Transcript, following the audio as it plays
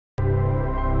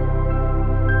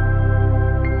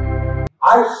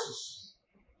ISIS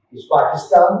is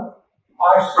Pakistan,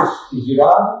 ISIS is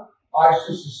Iran,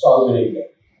 ISIS is Saudi Arabia.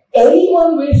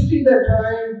 Anyone wasting their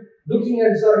time looking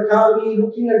at Zarqavi,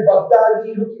 looking at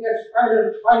Baghdadi, looking at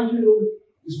fine-tune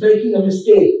is making a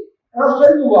mistake. And I'll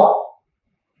tell you why.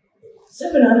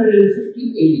 750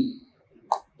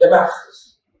 AD,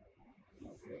 Damascus.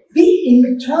 The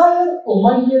entire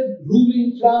Umayyad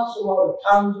ruling class of about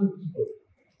 1,000 people,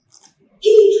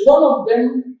 each one of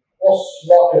them was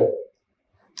slaughtered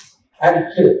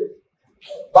and killed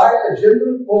by a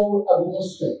general called Abu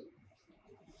Muslim,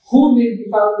 who laid the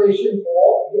foundation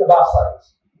for the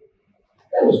Abbasides.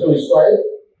 There was no Israel,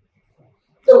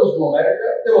 there was no America,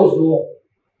 there was no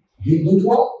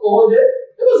Hindutva over there,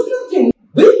 there was nothing.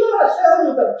 We got ourselves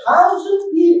with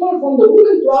 1,000 people from the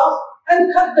ruling class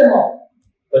and cut them off.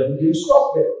 But we didn't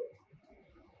stop there.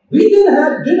 We didn't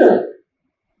have dinner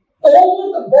over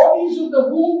the bodies of the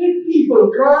wounded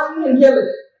people crying and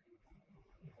yelling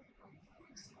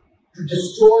to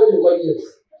destroy the Umayyads.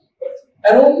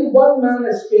 And only one man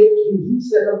escaped, and he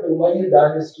set up the Umayyad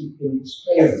dynasty in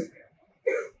Spain.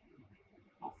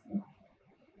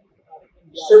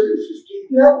 750,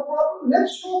 you have a problem?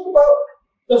 Let's talk about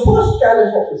the first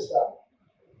caliph of Islam,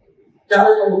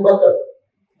 Caliph Abu Bakr.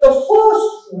 The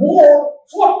first war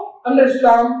fought under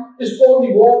Islam is called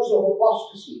the Wars of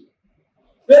Apostasy,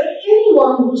 where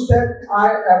anyone who said,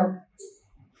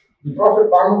 the Prophet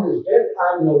Muhammad is dead,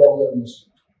 I am no longer a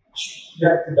Muslim, you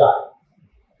have to die.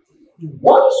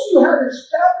 Once you have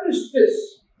established this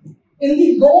in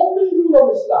the golden rule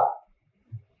of Islam,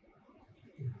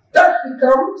 that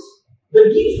becomes the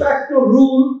de facto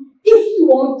rule if you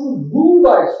want to rule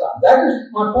by Islam. That is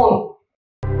my point.